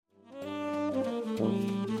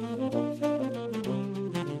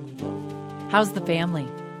How's the family?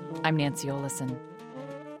 I'm Nancy Olison.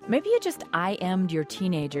 Maybe you just IM'd your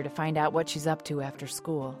teenager to find out what she's up to after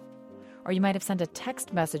school. Or you might have sent a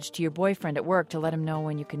text message to your boyfriend at work to let him know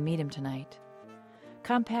when you can meet him tonight.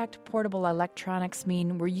 Compact, portable electronics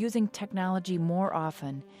mean we're using technology more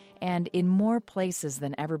often and in more places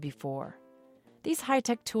than ever before. These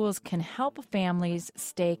high-tech tools can help families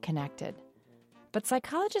stay connected. But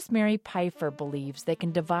psychologist Mary Pipher believes they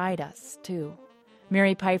can divide us, too.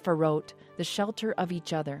 Mary Pipher wrote The Shelter of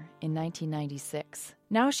Each Other in 1996.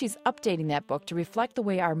 Now she's updating that book to reflect the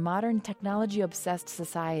way our modern technology-obsessed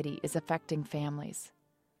society is affecting families.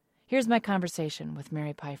 Here's my conversation with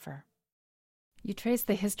Mary Pipher. You trace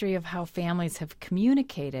the history of how families have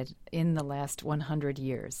communicated in the last 100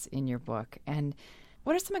 years in your book. And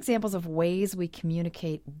what are some examples of ways we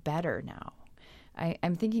communicate better now?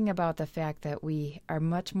 I'm thinking about the fact that we are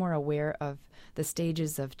much more aware of the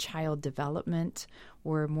stages of child development.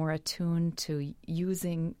 We're more attuned to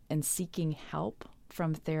using and seeking help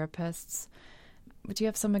from therapists. Do you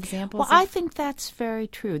have some examples? Well, I think that's very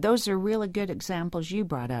true. Those are really good examples you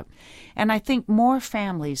brought up. And I think more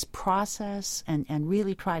families process and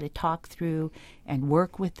really try to talk through and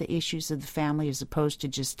work with the issues of the family as opposed to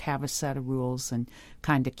just have a set of rules and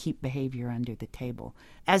kind of keep behavior under the table.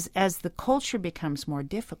 As the culture becomes more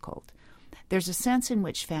difficult, there's a sense in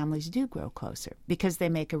which families do grow closer because they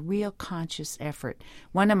make a real conscious effort.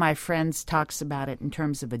 One of my friends talks about it in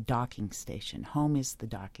terms of a docking station. Home is the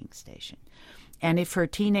docking station. And if her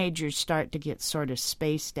teenagers start to get sort of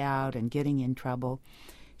spaced out and getting in trouble,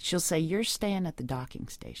 she'll say, you're staying at the docking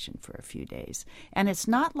station for a few days. And it's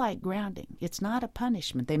not like grounding. It's not a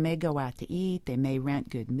punishment. They may go out to eat. They may rent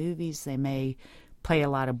good movies. They may play a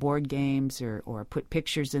lot of board games or put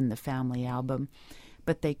pictures in the family album.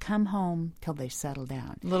 But they come home till they settle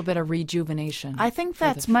down. A little bit of rejuvenation. I think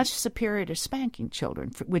that's much superior to spanking children,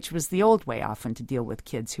 which was the old way often to deal with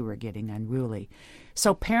kids who were getting unruly.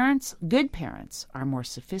 So parents, good parents, are more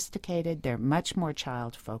sophisticated. They're much more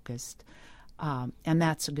child-focused, and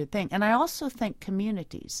that's a good thing. And I also think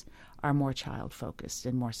communities are more child-focused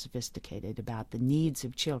and more sophisticated about the needs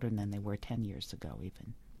of children than they were 10 years ago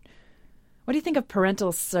even. What do you think of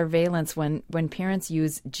parental surveillance when parents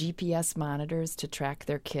use GPS monitors to track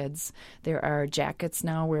their kids? There are jackets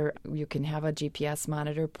now where you can have a GPS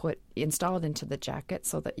monitor installed into the jacket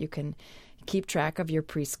so that you can keep track of your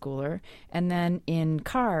preschooler. And then in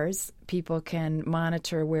cars, people can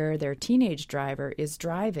monitor where their teenage driver is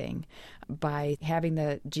driving by having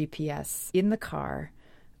the GPS in the car,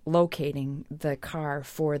 locating the car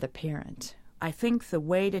for the parent. I think the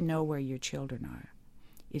way to know where your children are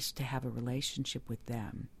is to have a relationship with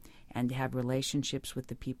them and to have relationships with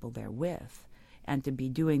the people they're with and to be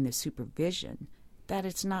doing the supervision that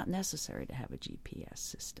it's not necessary to have a GPS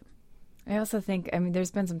system. I also think,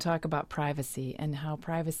 there's been some talk about privacy and how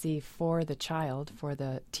privacy for the child, for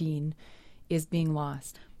the teen, is being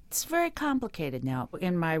lost. It's very complicated now.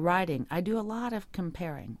 In my writing, I do a lot of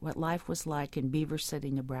comparing what life was like in Beaver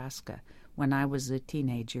City, Nebraska, when I was a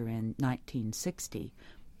teenager in 1960,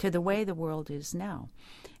 to the way the world is now.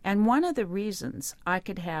 And one of the reasons I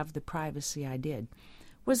could have the privacy I did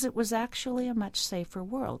was it was actually a much safer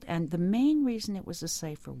world. And the main reason it was a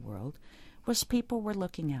safer world was people were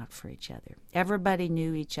looking out for each other. Everybody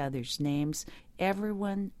knew each other's names.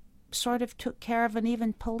 Everyone sort of took care of and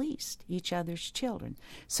even policed each other's children.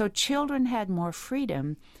 So children had more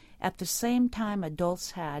freedom. At the same time, adults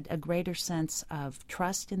had a greater sense of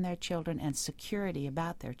trust in their children and security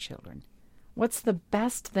about their children. What's the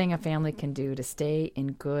best thing a family can do to stay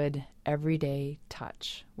in good, everyday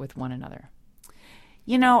touch with one another?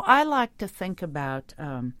 You know, I like to think about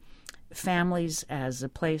families as a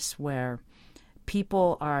place where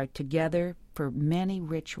people are together for many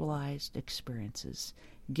ritualized experiences.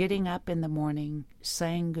 Getting up in the morning,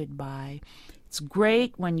 saying goodbye. It's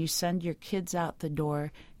great when you send your kids out the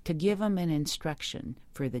door to give them an instruction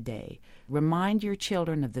for the day. Remind your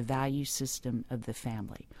children of the value system of the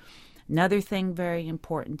family. Another thing very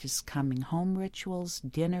important is coming home rituals,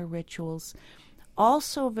 dinner rituals.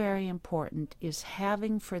 Also very important is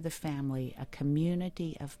having for the family a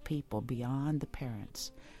community of people beyond the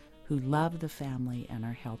parents who love the family and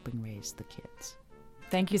are helping raise the kids.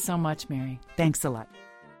 Thank you so much, Mary. Thanks a lot.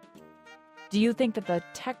 Do you think that the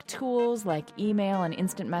tech tools like email and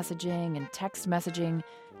instant messaging and text messaging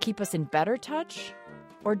keep us in better touch?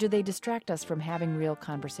 Or do they distract us from having real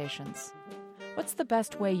conversations? What's the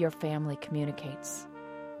best way your family communicates?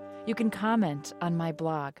 You can comment on my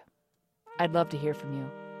blog. I'd love to hear from you.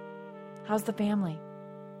 How's the family?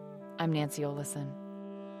 I'm Nancy Olison.